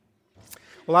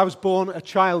Well, I was born a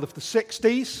child of the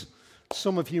 60s.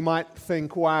 Some of you might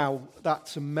think, wow,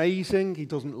 that's amazing. He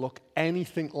doesn't look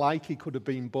anything like he could have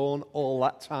been born all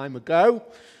that time ago.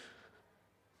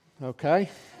 Okay.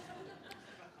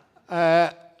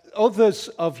 Others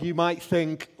of you might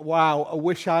think, wow, I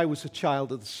wish I was a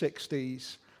child of the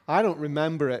 60s. I don't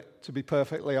remember it, to be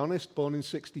perfectly honest, born in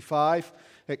 65.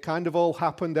 It kind of all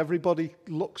happened. Everybody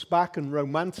looks back and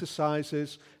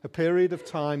romanticizes a period of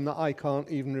time that I can't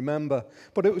even remember.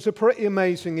 But it was a pretty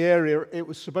amazing era. It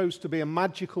was supposed to be a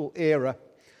magical era.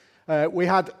 We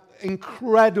had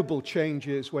incredible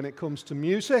changes when it comes to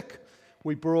music.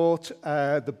 We brought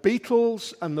the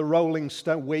Beatles and the Rolling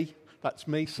Stones. That's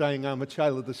me saying I'm a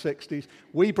child of the 60s.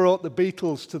 We brought the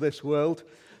Beatles to this world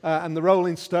and the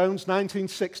Rolling Stones.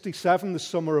 1967, the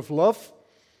Summer of Love.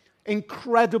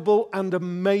 Incredible and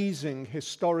amazing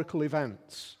historical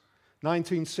events.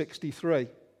 1963,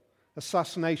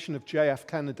 assassination of J.F.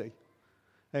 Kennedy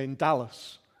in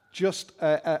Dallas. Just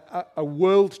a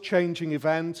world-changing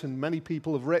event, and many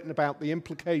people have written about the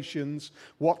implications,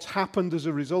 what's happened as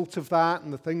a result of that,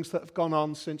 and the things that have gone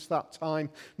on since that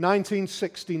time.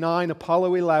 1969,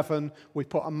 Apollo 11, we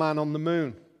put a man on the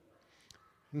moon.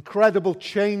 Incredible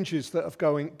changes that have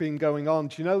been going on.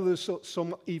 Do you know there's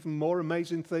some even more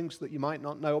amazing things that you might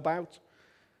not know about?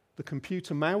 The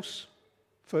computer mouse,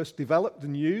 first developed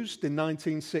and used in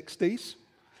 1960s.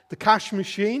 The cash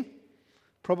machine.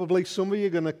 Probably some of you are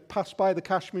going to pass by the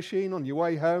cash machine on your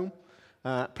way home,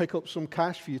 pick up some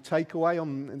cash for your takeaway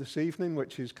in this evening,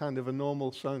 which is kind of a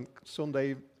normal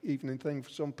Sunday evening thing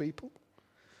for some people.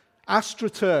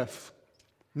 AstroTurf.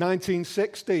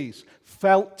 1960s,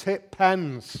 felt tip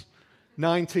pens,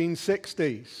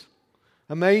 1960s.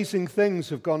 Amazing things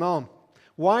have gone on.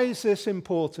 Why is this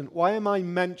important? Why am I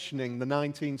mentioning the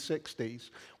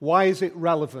 1960s? Why is it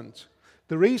relevant?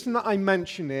 The reason that I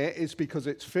mention it is because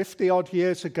it's 50-odd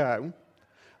years ago,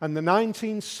 and the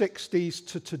 1960s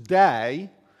to today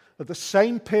are the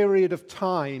same period of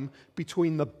time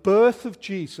between the birth of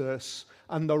Jesus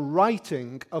and the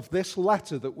writing of this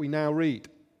letter that we now read.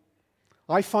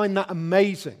 I find that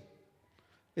amazing.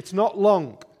 It's not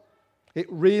long. It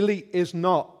really is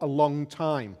not a long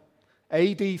time.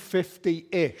 AD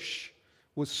 50-ish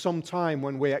was some time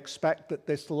when we expect that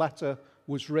this letter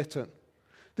was written.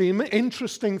 The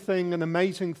interesting thing and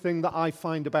amazing thing that I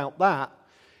find about that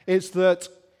is that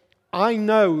I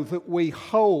know that we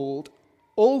hold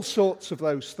all sorts of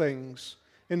those things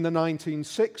in the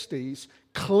 1960s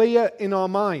clear in our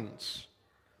minds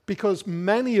because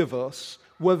many of us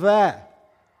were there.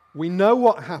 We know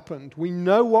what happened. We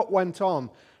know what went on.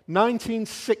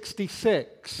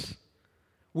 1966,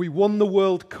 we won the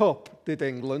World Cup, did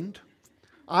England.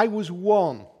 I was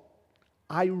one.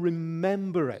 I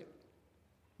remember it.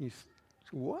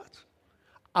 What?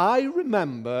 I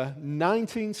remember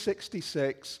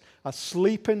 1966,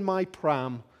 asleep in my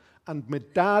pram, and my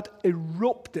dad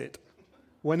erupted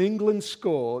when England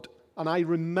scored. And I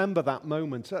remember that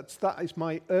moment. That is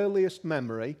my earliest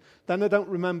memory. Then I don't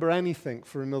remember anything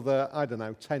for another,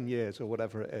 10 years or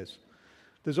whatever it is.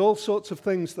 There's all sorts of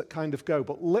things that kind of go,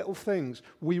 but little things.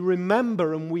 We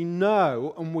remember and we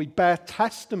know and we bear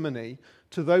testimony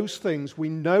to those things. We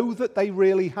know that they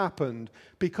really happened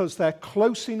because they're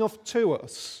close enough to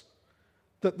us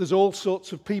that there's all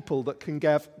sorts of people that can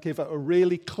give a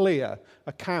really clear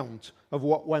account of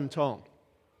what went on.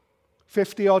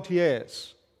 50-odd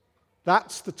years.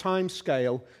 That's the time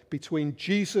scale between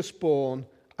Jesus born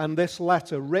and this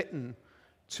letter written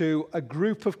to a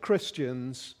group of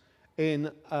Christians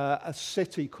in a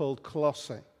city called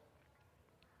Colossae.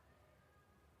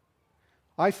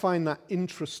 I find that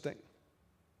interesting.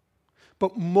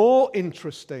 But more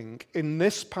interesting in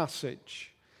this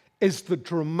passage is the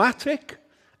dramatic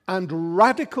and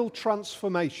radical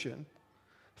transformation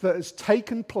that has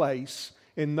taken place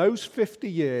in those 50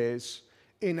 years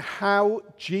in how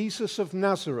Jesus of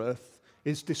Nazareth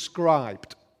is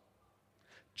described.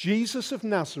 Jesus of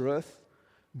Nazareth,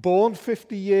 born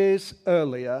 50 years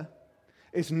earlier,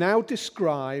 is now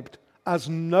described as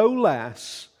no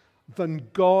less than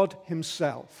God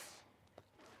himself.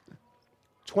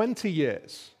 20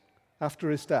 years after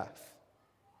his death.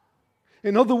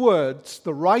 In other words,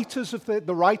 the writer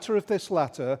of this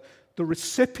letter, the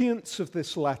recipients of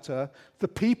this letter, the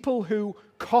people who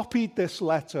copied this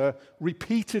letter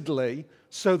repeatedly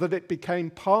so that it became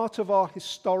part of our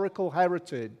historical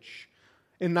heritage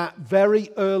in that very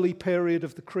early period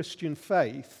of the Christian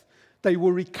faith, they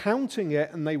were recounting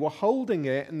it and they were holding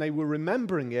it and they were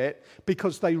remembering it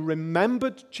because they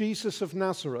remembered Jesus of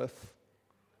Nazareth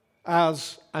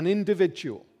as an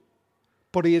individual.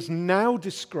 But he is now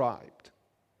described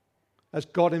as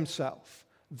God himself,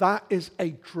 That is a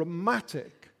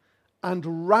dramatic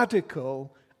and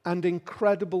radical and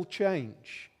incredible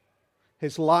change.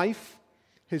 His life,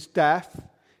 his death,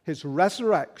 his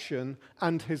resurrection,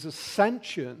 and his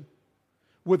ascension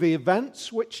were the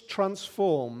events which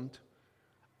transformed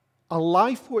a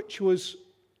life which was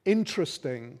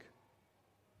interesting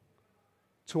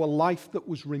to a life that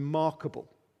was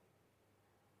remarkable.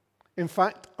 In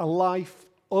fact, a life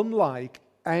unlike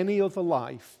any other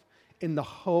life in the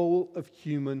whole of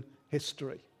human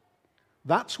history.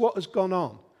 That's what has gone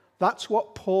on. That's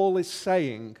what Paul is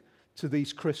saying to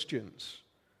these Christians.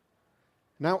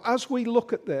 Now, as we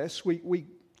look at this, we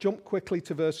jump quickly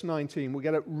to verse 19. We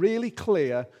get a really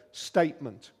clear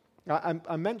statement.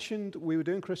 I mentioned we were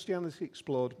doing Christianity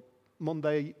Explored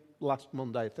last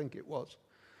Monday, I think it was.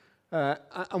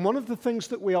 And one of the things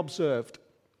that we observed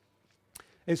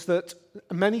is that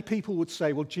many people would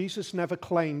say, well, Jesus never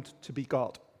claimed to be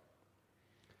God.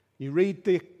 You read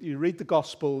the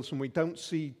Gospels and we don't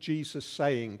see Jesus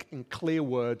saying in clear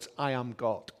words, I am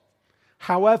God.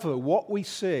 However, what we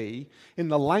see in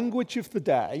the language of the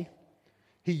day,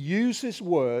 he uses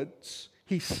words,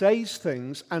 he says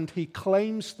things, and he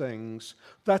claims things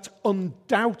that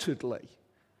undoubtedly,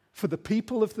 for the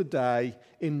people of the day,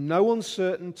 in no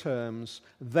uncertain terms,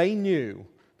 they knew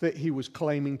that he was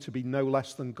claiming to be no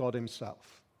less than God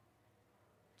himself.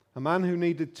 A man who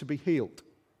needed to be healed.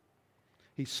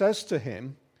 He says to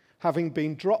him, having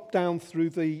been dropped down through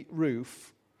the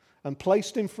roof and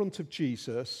placed in front of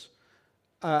Jesus,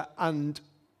 and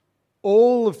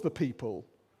all of the people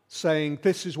saying,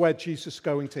 this is where Jesus is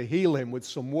going to heal him with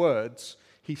some words,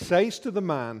 he says to the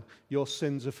man, your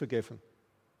sins are forgiven.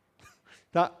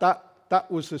 That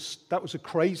was a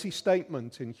crazy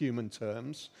statement in human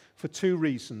terms for two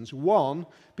reasons. One,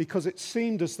 because it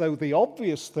seemed as though the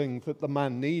obvious thing that the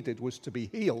man needed was to be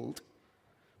healed.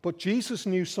 But Jesus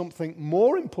knew something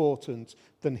more important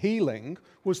than healing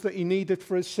was that he needed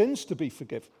for his sins to be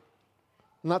forgiven.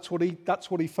 And that's what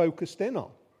he focused in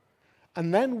on.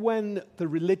 And then when the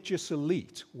religious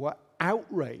elite were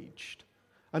outraged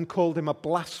and called him a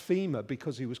blasphemer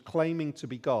because he was claiming to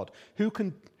be God, who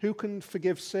can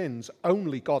forgive sins?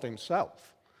 Only God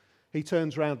himself. He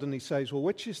turns around and he says, well,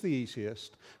 which is the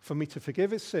easiest, for me to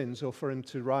forgive his sins or for him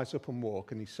to rise up and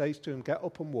walk? And he says to him, get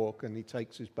up and walk, and he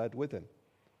takes his bed with him.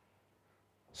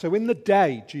 So in the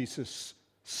day, Jesus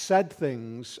said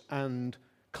things and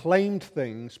claimed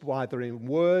things, either in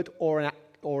word or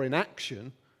in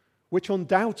action, which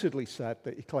undoubtedly said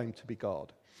that he claimed to be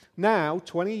God. Now,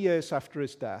 20 years after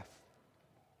his death,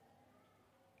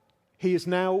 he is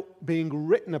now being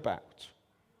written about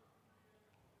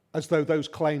as though those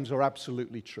claims are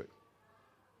absolutely true.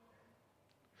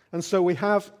 And so we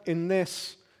have in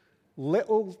this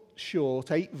little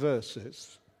short 8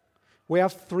 verses, we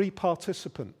have 3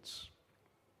 participants.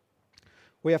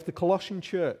 We have the Colossian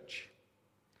church,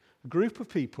 a group of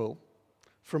people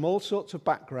from all sorts of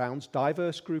backgrounds,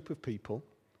 diverse group of people,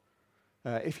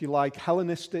 if you like,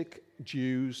 Hellenistic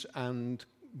Jews and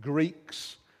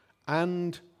Greeks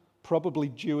and probably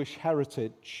Jewish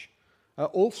heritage,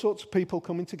 all sorts of people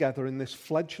coming together in this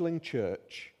fledgling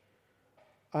church,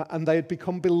 and they had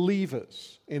become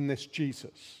believers in this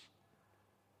Jesus.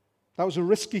 That was a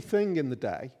risky thing in the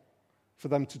day for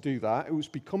them to do that. It was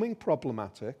becoming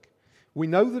problematic. We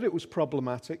know that it was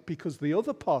problematic because the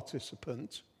other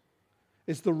participant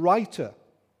is the writer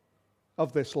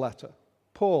of this letter,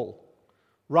 Paul,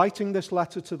 writing this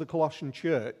letter to the Colossian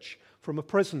church from a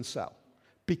prison cell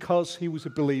because he was a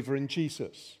believer in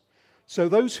Jesus. So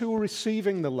those who were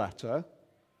receiving the letter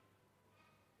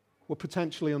were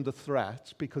potentially under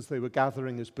threat because they were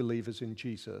gathering as believers in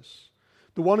Jesus.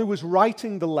 The one who was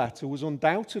writing the letter was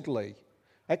undoubtedly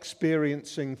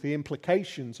experiencing the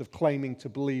implications of claiming to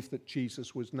believe that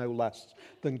Jesus was no less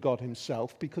than God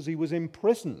himself because he was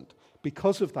imprisoned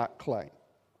because of that claim.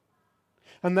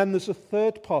 And then there's a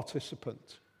third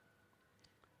participant,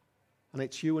 and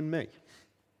it's you and me.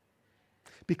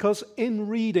 Because in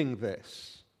reading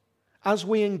this, as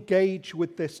we engage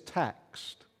with this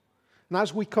text, and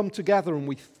as we come together and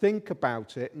we think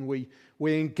about it and we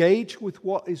engage with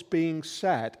what is being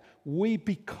said, we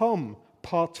become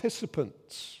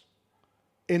participants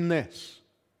in this.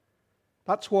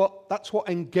 That's what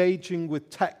engaging with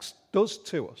text does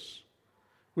to us.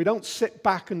 We don't sit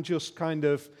back and just kind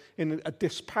of, in a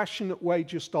dispassionate way,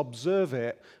 just observe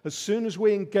it. As soon as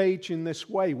we engage in this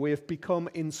way, we have become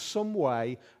in some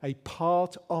way a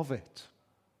part of it.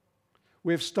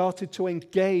 We have started to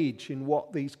engage in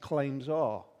what these claims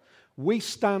are. We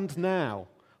stand now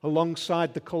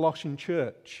alongside the Colossian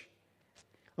church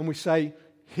and we say,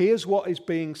 here's what is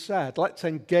being said. Let's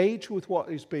engage with what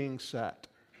is being said.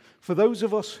 For those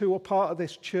of us who are part of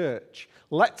this church,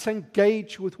 let's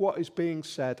engage with what is being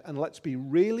said and let's be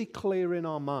really clear in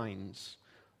our minds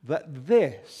that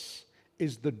this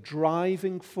is the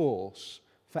driving force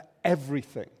for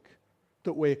everything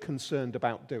that we're concerned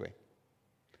about doing.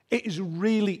 It is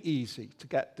really easy to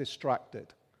get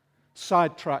distracted,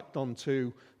 sidetracked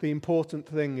onto the important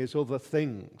thing is other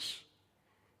things.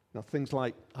 Now, things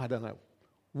like,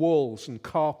 walls and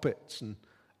carpets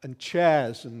and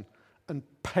chairs and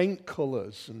paint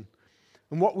colours and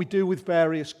what we do with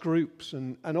various groups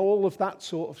and all of that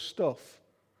sort of stuff.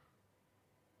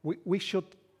 We should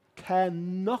care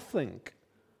nothing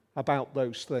about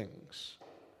those things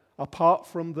apart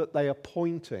from that they are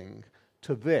pointing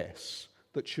to this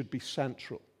that should be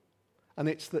central. And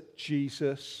it's that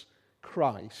Jesus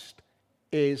Christ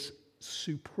is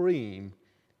supreme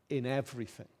in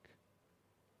everything.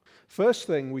 First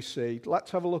thing we see,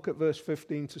 let's have a look at verse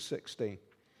 15 to 16.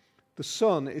 The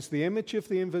Son is the image of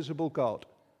the invisible God,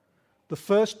 the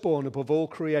firstborn above all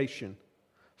creation.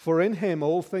 For in him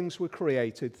all things were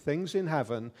created, things in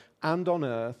heaven and on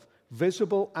earth,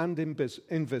 visible and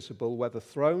invisible, whether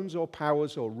thrones or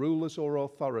powers or rulers or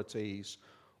authorities.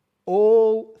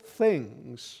 All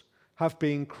things have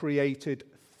been created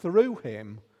through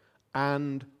him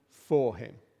and for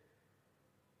him.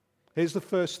 Here's the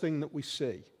first thing that we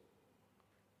see.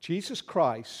 Jesus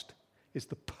Christ is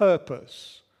the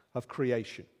purpose of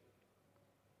creation.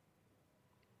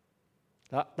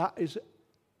 That is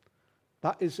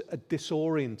a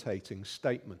disorientating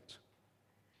statement.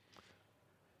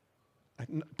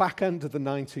 Back end of the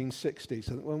 1960s,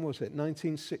 when was it?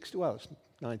 1960. Well, it's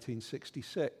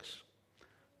 1966.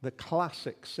 The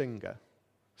classic singer,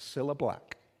 Cilla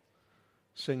Black,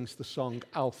 sings the song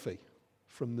Alfie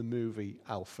from the movie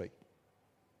Alfie.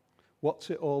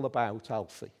 What's it all about,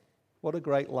 Alfie? What a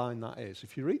great line that is.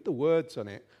 If you read the words on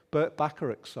it, Burt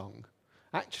Bacharach's song,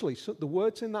 actually, so the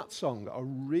words in that song are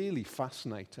really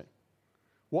fascinating.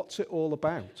 What's it all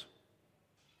about?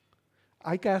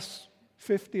 I guess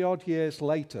 50-odd years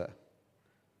later,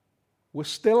 we're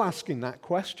still asking that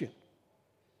question.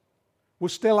 We're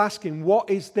still asking, what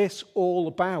is this all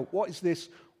about? What is this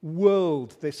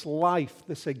world, this life,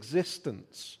 this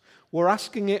existence? We're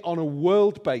asking it on a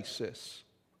world basis.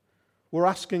 We're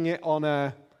asking it on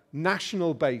a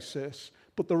national basis.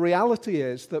 But the reality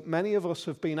is that many of us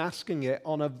have been asking it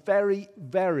on a very,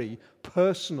 very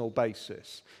personal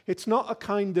basis. It's not a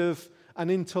kind of an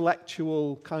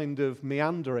intellectual kind of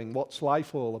meandering, what's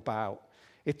life all about?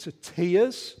 It's a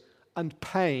tears and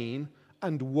pain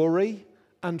and worry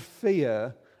and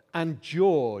fear and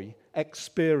joy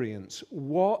experience.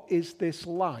 What is this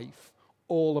life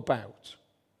all about?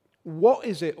 What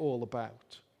is it all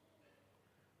about?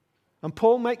 And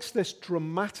Paul makes this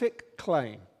dramatic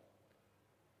claim.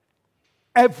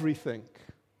 Everything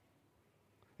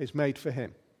is made for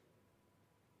him.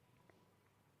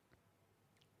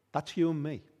 That's you and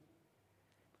me.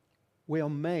 We are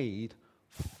made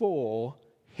for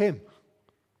him.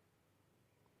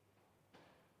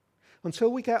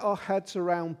 Until we get our heads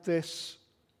around this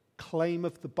claim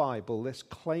of the Bible, this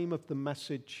claim of the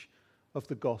message of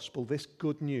the gospel, this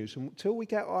good news, until we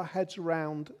get our heads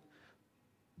around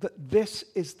that this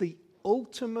is the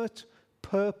ultimate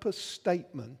purpose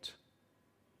statement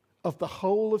of the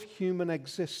whole of human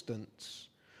existence,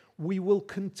 we will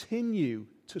continue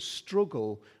to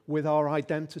struggle with our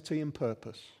identity and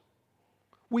purpose.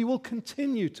 We will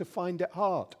continue to find it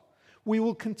hard. We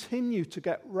will continue to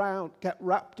get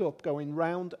wrapped up going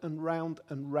round and round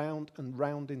and round and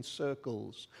round in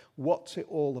circles. What's it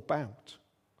all about?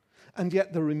 And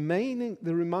yet the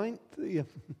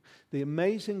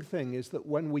amazing thing is that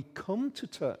when we come to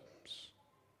terms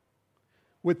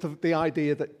with the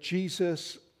idea that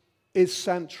Jesus is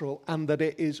central and that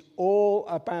it is all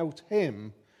about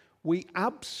him, we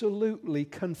absolutely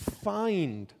can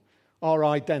find our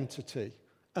identity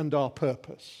and our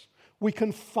purpose. We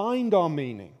can find our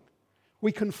meaning.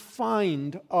 We can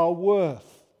find our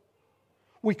worth.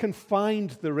 We can find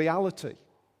the reality.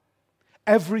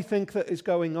 Everything that is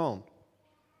going on,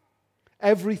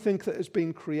 everything that has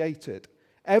been created,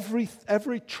 every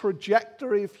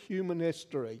trajectory of human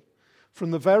history,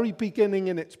 from the very beginning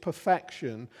in its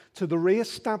perfection to the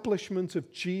re-establishment of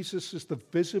Jesus as the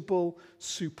visible,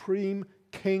 supreme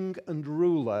king and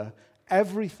ruler,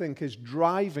 everything is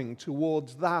driving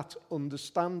towards that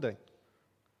understanding,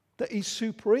 that he's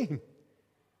supreme.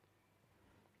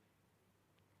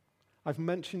 I've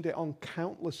mentioned it on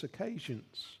countless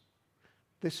occasions.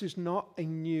 This is not a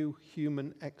new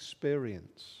human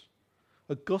experience.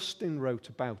 Augustine wrote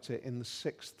about it in the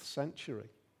 6th century.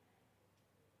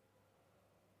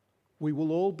 We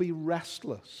will all be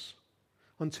restless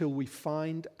until we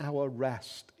find our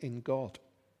rest in God.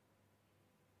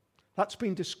 That's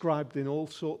been described in all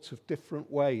sorts of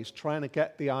different ways, trying to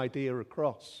get the idea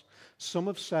across. Some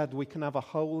have said we can have a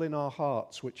hole in our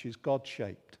hearts which is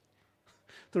God-shaped.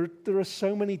 There are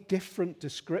so many different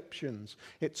descriptions.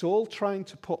 It's all trying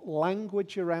to put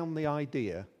language around the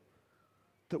idea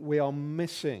that we are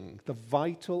missing the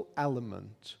vital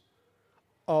element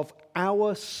of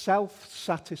our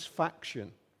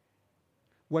self-satisfaction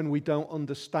when we don't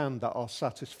understand that our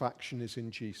satisfaction is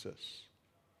in Jesus.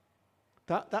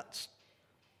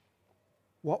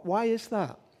 Why is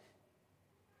that?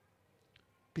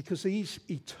 Because he's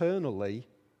eternally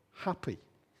happy.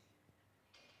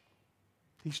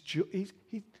 He's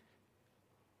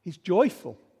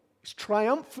joyful. He's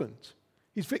triumphant.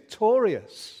 He's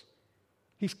victorious.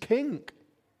 He's king.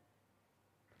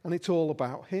 And it's all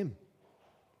about him.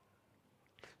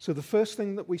 So the first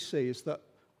thing that we see is that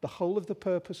the whole of the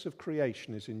purpose of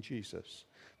creation is in Jesus.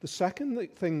 The second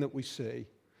thing that we see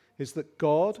is that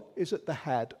God is at the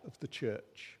head of the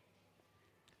church.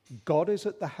 God is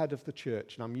at the head of the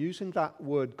church. And I'm using that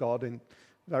word God in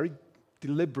very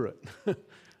deliberate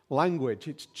language.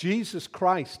 It's Jesus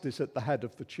Christ is at the head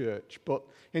of the church. But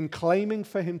in claiming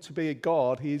for him to be a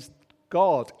God, he is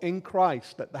God in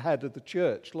Christ at the head of the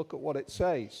church. Look at what it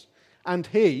says. And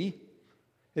he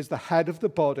is the head of the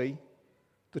body,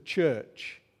 the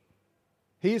church.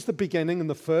 He is the beginning and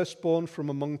the firstborn from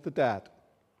among the dead,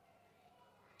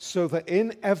 so that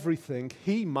in everything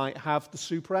he might have the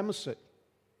supremacy.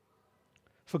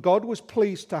 For God was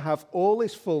pleased to have all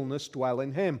his fullness dwell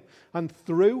in him, and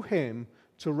through him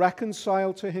to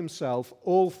reconcile to himself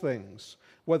all things,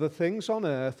 whether things on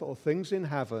earth or things in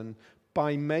heaven,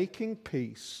 by making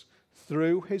peace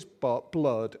through his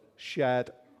blood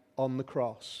shed on the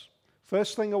cross.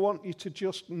 First thing I want you to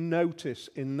just notice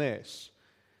in this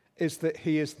is that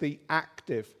he is the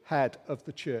active head of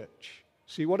the church.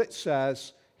 See what it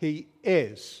says? He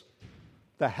is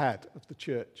the head of the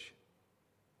church,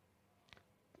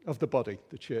 of the body,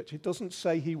 the church. It doesn't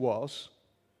say he was.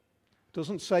 It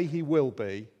doesn't say he will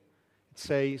be. It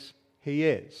says he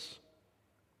is.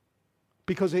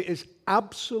 Because it is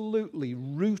absolutely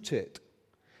rooted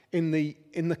in the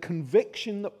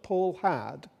conviction that Paul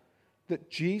had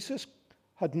that Jesus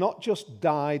had not just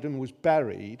died and was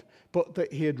buried, but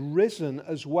that he had risen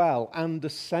as well and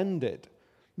ascended.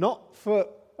 Not for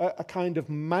a kind of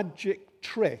magic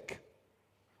trick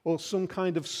or some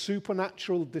kind of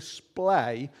supernatural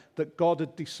display that God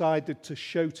had decided to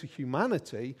show to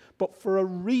humanity, but for a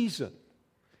reason.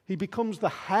 He becomes the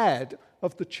head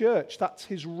of the church. That's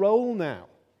his role now.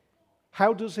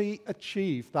 How does he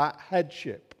achieve that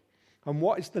headship? And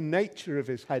what is the nature of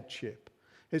his headship?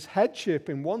 His headship,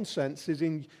 in one sense, is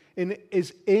in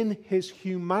his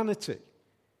humanity.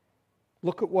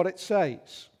 Look at what it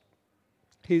says.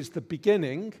 He is the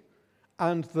beginning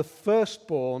and the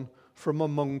firstborn from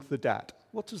among the dead.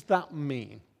 What does that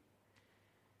mean?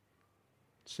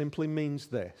 It simply means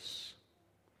this,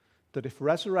 that if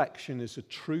resurrection is a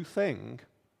true thing,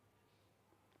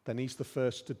 then he's the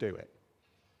first to do it.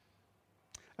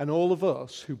 And all of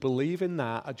us who believe in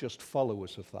that are just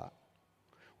followers of that.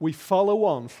 We follow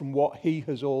on from what he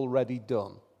has already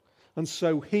done. And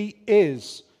so he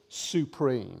is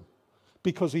supreme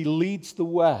because he leads the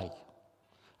way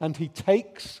and he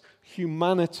takes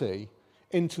humanity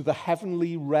into the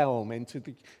heavenly realm, into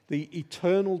the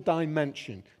eternal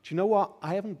dimension. Do you know what?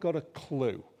 I haven't got a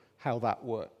clue how that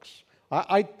works.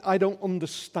 I don't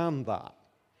understand that.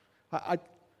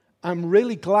 I'm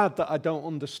really glad that I don't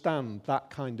understand that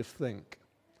kind of thing,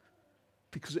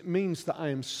 because it means that I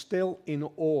am still in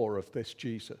awe of this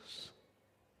Jesus.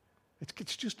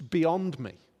 It's just beyond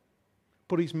me.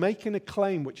 But he's making a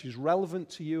claim which is relevant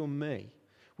to you and me,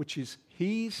 which is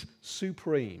he's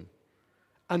supreme.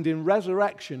 And in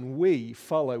resurrection, we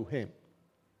follow him.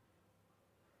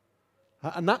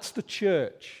 And that's the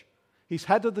church. He's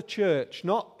head of the church,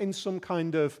 not in some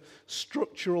kind of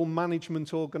structural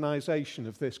management organization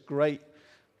of this great,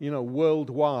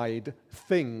 worldwide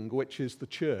thing, which is the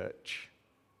church.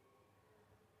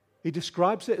 He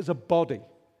describes it as a body.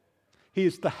 He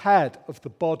is the head of the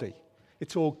body.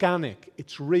 It's organic,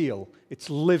 it's real, it's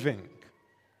living.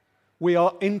 We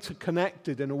are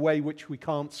interconnected in a way which we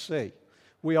can't see.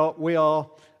 We are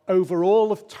over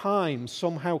all of time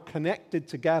somehow connected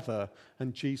together,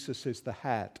 and Jesus is the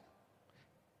head.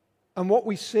 And what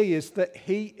we see is that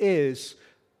he is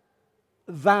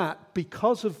that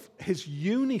because of his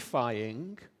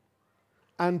unifying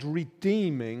and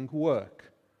redeeming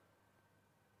work.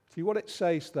 See what it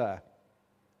says there?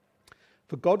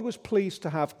 For God was pleased to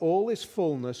have all his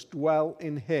fullness dwell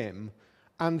in him,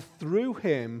 and through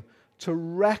him to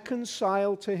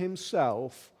reconcile to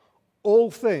himself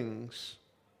all things,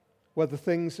 whether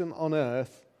things on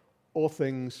earth or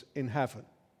things in heaven.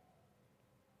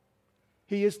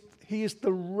 He is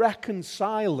the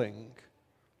reconciling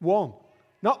one.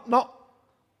 Not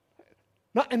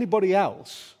anybody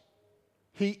else.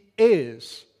 He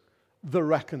is the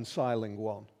reconciling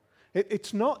one.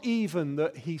 It's not even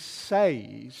that he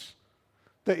says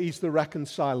that he's the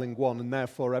reconciling one, and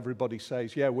therefore everybody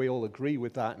says, yeah, we all agree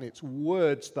with that, and it's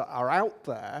words that are out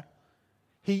there.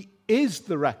 He is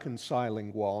the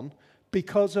reconciling one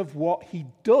because of what he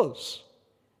does.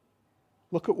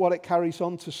 Look at what it carries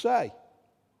on to say.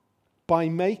 By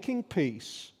making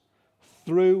peace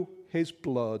through his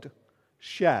blood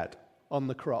shed on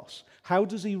the cross. How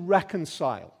does he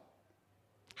reconcile?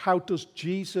 How does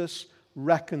Jesus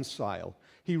reconcile?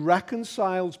 He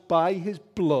reconciles by his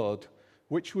blood,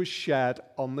 which was shed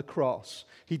on the cross.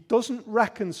 He doesn't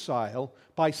reconcile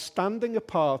by standing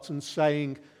apart and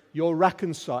saying, you're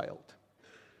reconciled.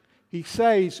 He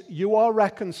says, you are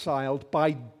reconciled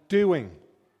by doing,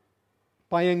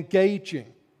 by engaging.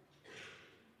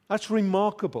 That's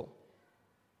remarkable.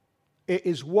 It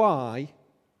is why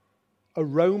a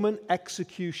Roman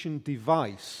execution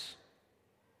device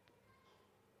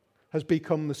has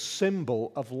become the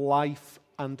symbol of life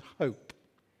and hope.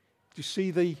 Do you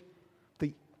see the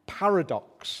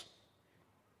paradox?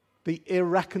 The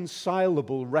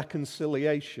irreconcilable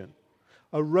reconciliation.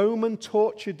 A Roman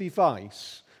torture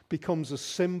device becomes a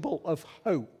symbol of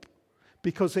hope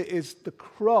because it is the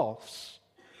cross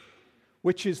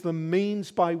which is the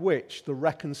means by which the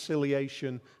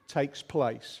reconciliation takes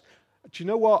place. Do you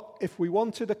know what? If we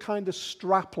wanted a kind of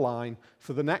strapline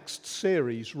for the next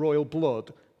series, Royal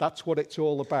Blood, that's what it's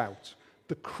all about.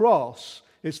 The cross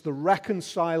is the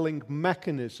reconciling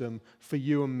mechanism for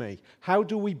you and me. How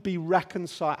do we be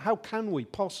reconciled? How can we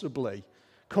possibly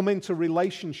come into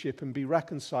relationship and be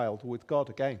reconciled with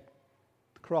God again?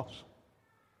 The cross.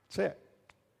 That's it.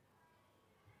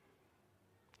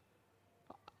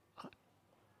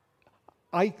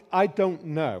 I don't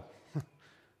know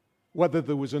whether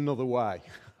there was another way,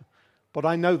 but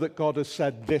I know that God has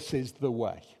said this is the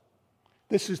way.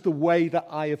 This is the way that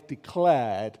I have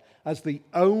declared as the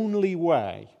only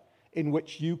way in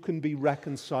which you can be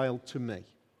reconciled to me.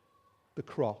 The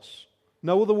cross.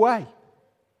 No other way.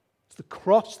 It's the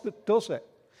cross that does it.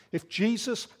 If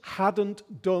Jesus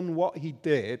hadn't done what he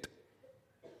did,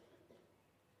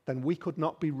 then we could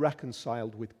not be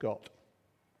reconciled with God.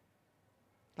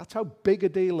 That's how big a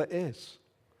deal it is.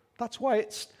 That's why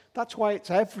it's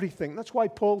everything. That's why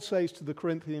Paul says to the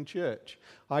Corinthian church,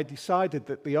 I decided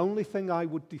that the only thing I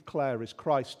would declare is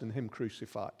Christ and him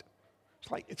crucified.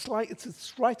 It's right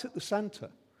at the center.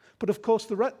 But of course,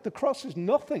 the cross is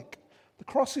nothing. The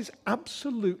cross is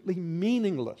absolutely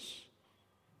meaningless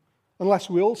unless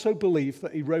we also believe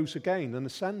that he rose again and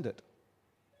ascended.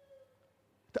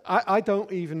 I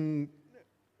wouldn't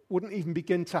even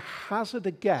begin to hazard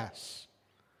a guess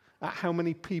at how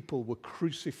many people were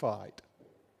crucified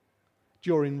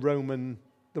during the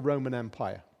Roman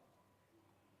Empire.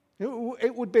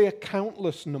 It would be a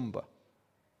countless number.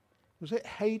 Was it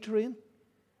Hadrian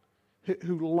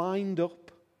who lined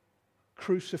up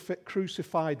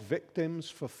crucified victims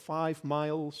for 5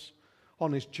 miles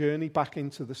on his journey back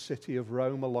into the city of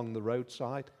Rome along the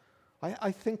roadside?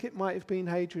 I think it might have been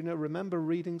Hadrian. I remember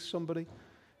reading somebody,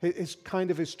 his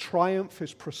triumph,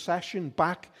 his procession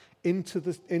back into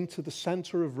the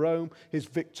center of Rome, his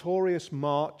victorious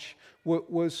march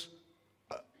was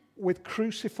with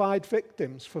crucified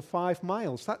victims for 5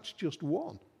 miles. That's just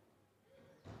one.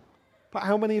 But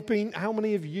how many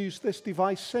have used this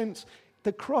device since?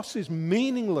 The cross is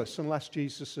meaningless unless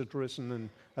Jesus had risen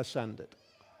and ascended.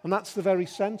 And that's the very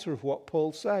center of what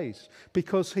Paul says,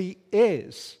 because he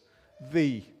is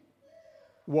the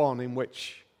one in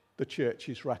which the church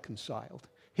is reconciled.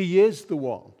 He is the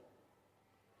one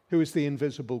who is the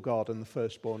invisible God and the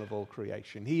firstborn of all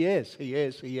creation. He is.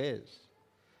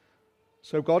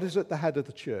 So God is at the head of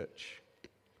the church.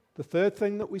 The third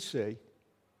thing that we see,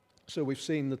 so we've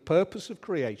seen the purpose of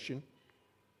creation.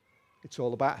 It's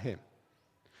all about him.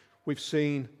 We've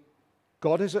seen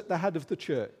God is at the head of the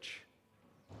church.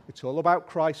 It's all about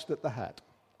Christ at the head.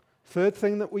 Third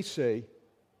thing that we see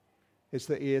is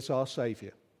that he is our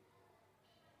Savior.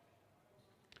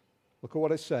 Look at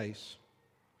what it says.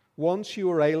 Once you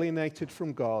were alienated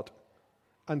from God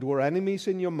and were enemies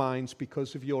in your minds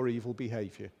because of your evil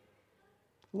behavior.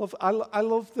 I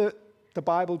love that the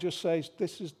Bible just says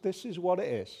this is what it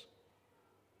is.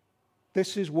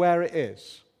 This is where it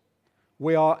is.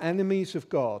 We are enemies of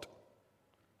God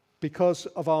because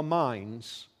of our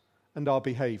minds and our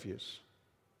behaviors.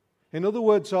 In other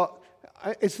words,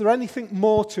 Is there anything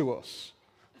more to us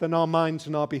than our minds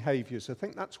and our behaviors? I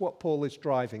think that's what Paul is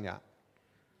driving at.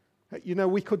 You know,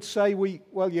 we could say,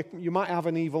 you might have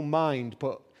an evil mind,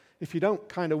 but if you don't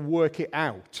kind of work it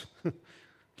out,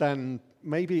 then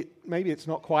maybe it's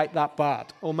not quite that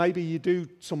bad. Or maybe you do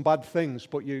some bad things,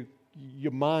 but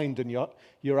your mind and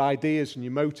your ideas and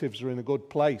your motives are in a good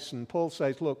place. And Paul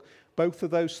says, look, both of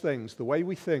those things, the way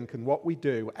we think and what we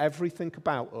do, everything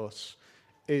about us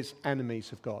is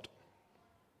enemies of God.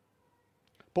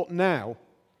 But now,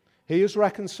 he has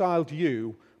reconciled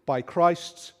you by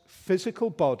Christ's physical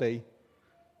body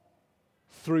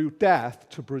through death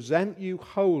to present you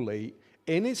holy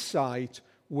in his sight,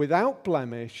 without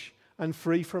blemish and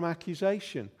free from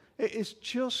accusation. It is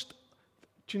just,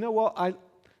 do you know what?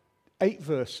 8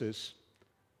 verses.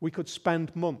 We could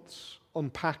spend months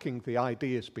unpacking the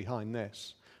ideas behind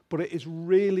this. But it is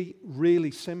really,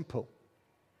 really simple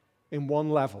in one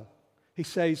level. He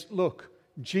says, look,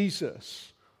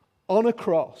 Jesus on a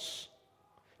cross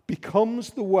becomes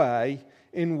the way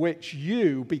in which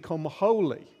you become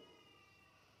holy.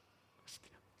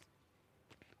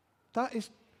 That is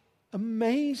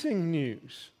amazing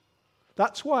news.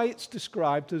 That's why it's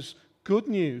described as good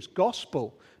news,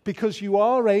 gospel, because you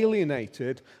are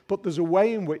alienated, but there's a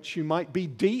way in which you might be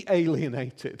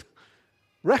de-alienated,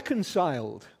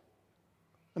 reconciled.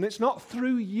 And it's not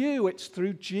through you, it's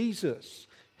through Jesus,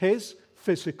 his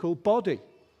physical body.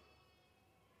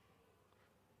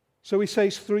 So he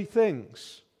says 3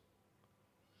 things.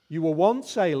 You were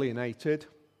once alienated,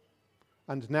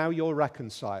 and now you're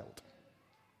reconciled.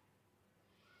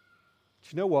 Do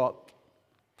you know what?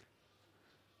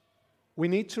 We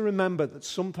need to remember that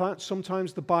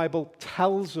sometimes the Bible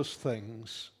tells us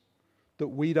things that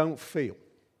we don't feel.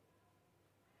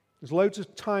 There's loads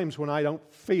of times when I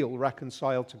don't feel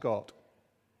reconciled to God.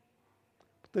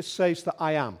 But this says that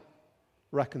I am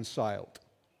reconciled.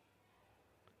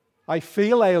 I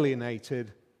feel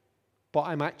alienated, but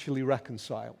I'm actually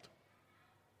reconciled.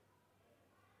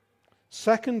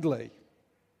 Secondly,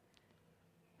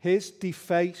 his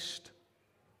defaced,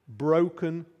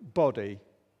 broken body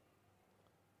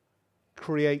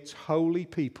creates holy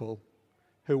people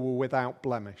who were without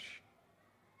blemish.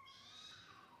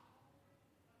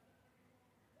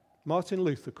 Martin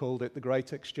Luther called it the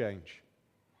Great Exchange.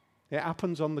 It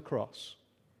happens on the cross.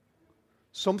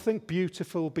 Something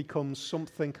beautiful becomes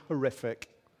something horrific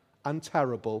and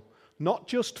terrible, not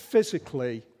just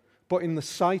physically, but in the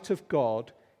sight of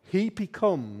God. He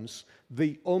becomes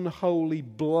the unholy,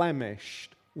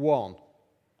 blemished one,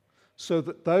 so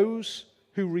that those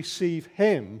who receive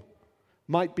him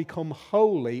might become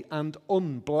holy and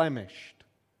unblemished.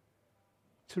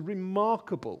 It's a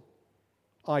remarkable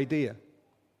idea.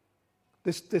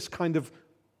 This kind of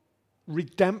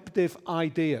redemptive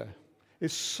idea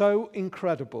is so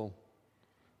incredible.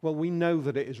 Well, we know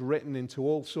that it is written into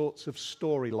all sorts of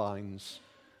storylines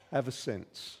ever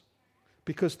since,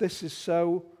 because this is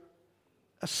so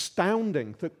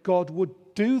astounding that God would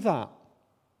do that.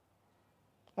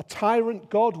 A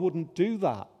tyrant God wouldn't do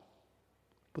that,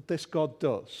 but this God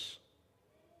does.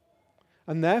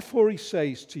 And therefore he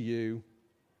says to you,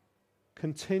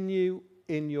 continue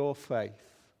in your faith.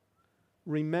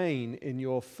 Remain in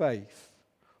your faith.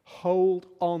 Hold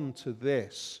on to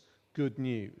this good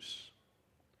news.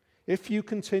 If you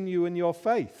continue in your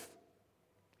faith,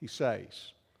 he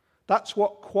says, that's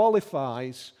what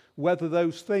qualifies whether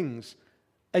those things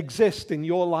exist in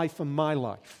your life and my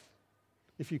life.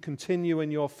 If you continue in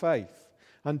your faith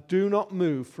and do not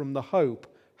move from the hope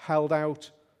held out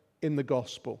in the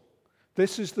gospel.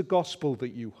 This is the gospel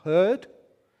that you heard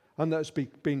and that has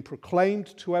been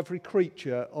proclaimed to every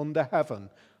creature under heaven.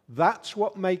 That's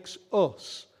what makes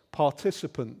us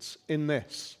participants in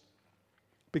this.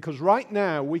 Because right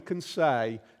now we can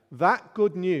say that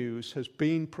good news has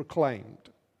been proclaimed.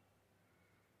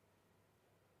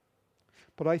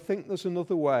 But I think there's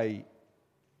another way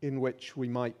in which we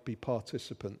might be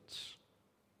participants.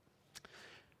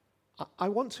 I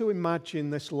want to imagine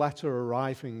this letter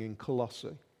arriving in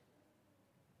Colossae.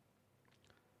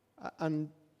 And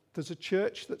there's a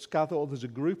church that's gathered, or there's a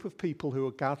group of people who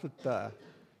are gathered there.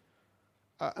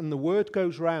 And the word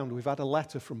goes round, we've had a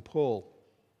letter from Paul.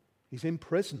 He's in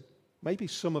prison. Maybe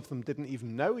some of them didn't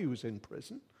even know he was in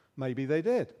prison. Maybe they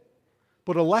did.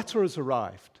 But a letter has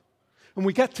arrived. And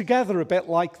we get together a bit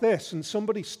like this, and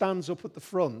somebody stands up at the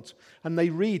front, and they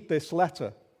read this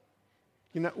letter.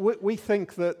 You know, we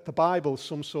think that the Bible's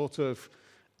some sort of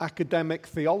academic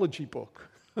theology book.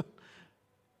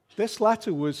 This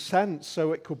letter was sent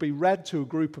so it could be read to a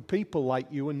group of people like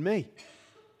you and me.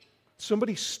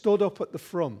 Somebody stood up at the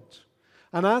front,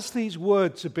 and as these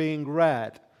words are being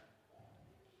read,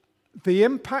 the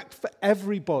impact for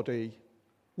everybody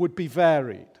would be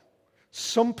varied.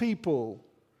 Some people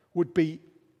would be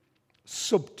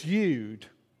subdued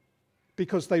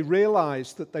because they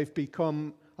realize that they've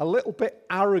become a little bit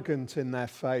arrogant in their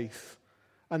faith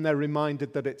and they're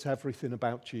reminded that it's everything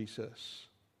about Jesus.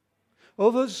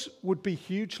 Others would be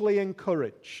hugely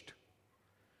encouraged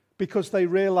because they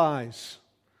realize,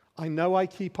 I know I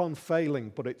keep on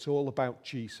failing, but it's all about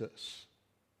Jesus.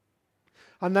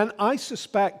 And then I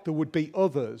suspect there would be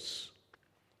others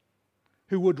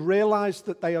who would realize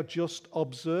that they are just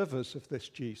observers of this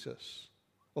Jesus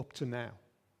up to now.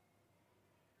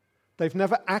 They've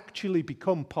never actually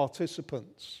become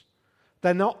participants.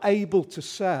 They're not able to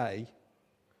say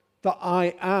that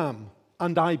I am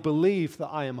and I believe that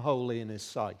I am holy in His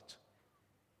sight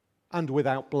and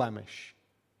without blemish.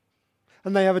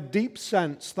 And they have a deep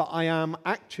sense that I am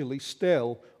actually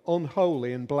still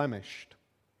unholy and blemished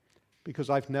because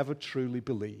I've never truly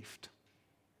believed.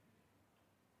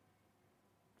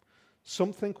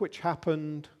 Something which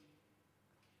happened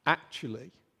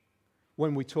actually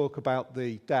when we talk about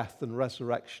the death and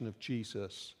resurrection of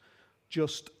Jesus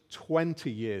just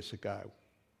 20 years ago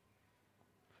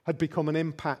had become an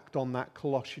impact on that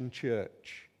Colossian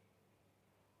church.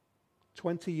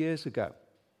 20 years ago.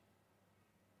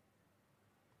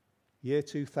 Year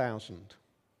 2000.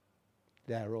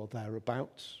 There or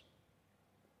thereabouts.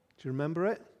 Do you remember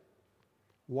it?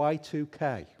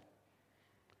 Y2K.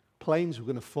 Planes were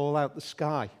going to fall out the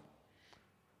sky.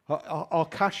 Our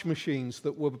cash machines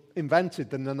that were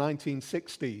invented in the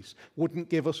 1960s wouldn't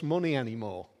give us money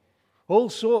anymore. All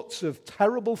sorts of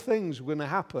terrible things were going to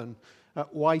happen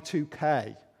at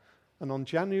Y2K. And on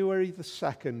January the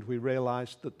 2nd, we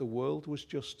realized that the world was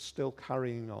just still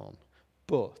carrying on.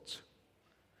 But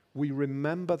we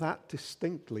remember that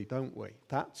distinctly, don't we?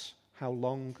 That's how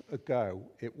long ago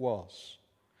it was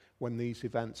when these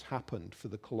events happened for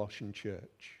the Colossian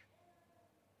church.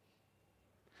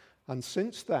 And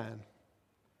since then,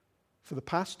 for the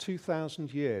past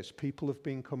 2,000 years, people have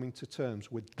been coming to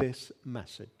terms with this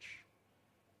message.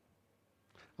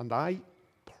 And I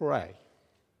pray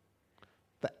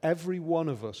that every one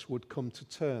of us would come to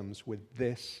terms with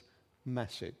this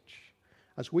message.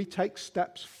 As we take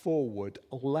steps forward,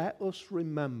 let us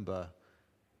remember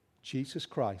Jesus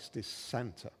Christ is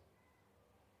center.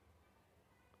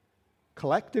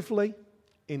 Collectively,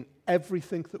 in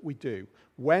everything that we do,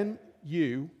 when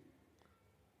you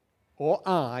or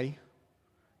I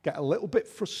get a little bit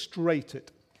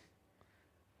frustrated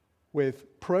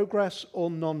with progress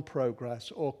or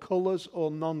non-progress, or colours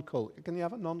or non-colour. Can you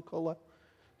have a non-colour?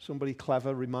 Somebody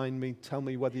clever, remind me, tell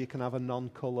me whether you can have a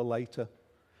non-colour later.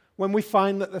 When we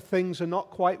find that the things are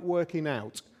not quite working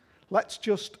out, let's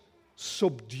just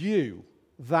subdue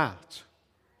that.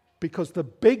 Because the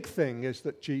big thing is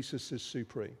that Jesus is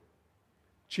supreme.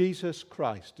 Jesus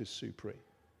Christ is supreme.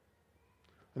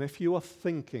 And if you are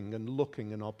thinking and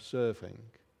looking and observing,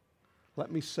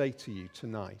 let me say to you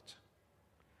tonight,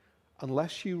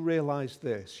 unless you realize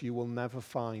this, you will never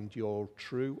find your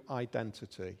true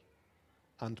identity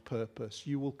and purpose.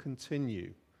 You will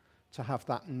continue to have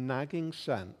that nagging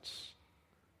sense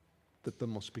that there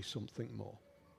must be something more.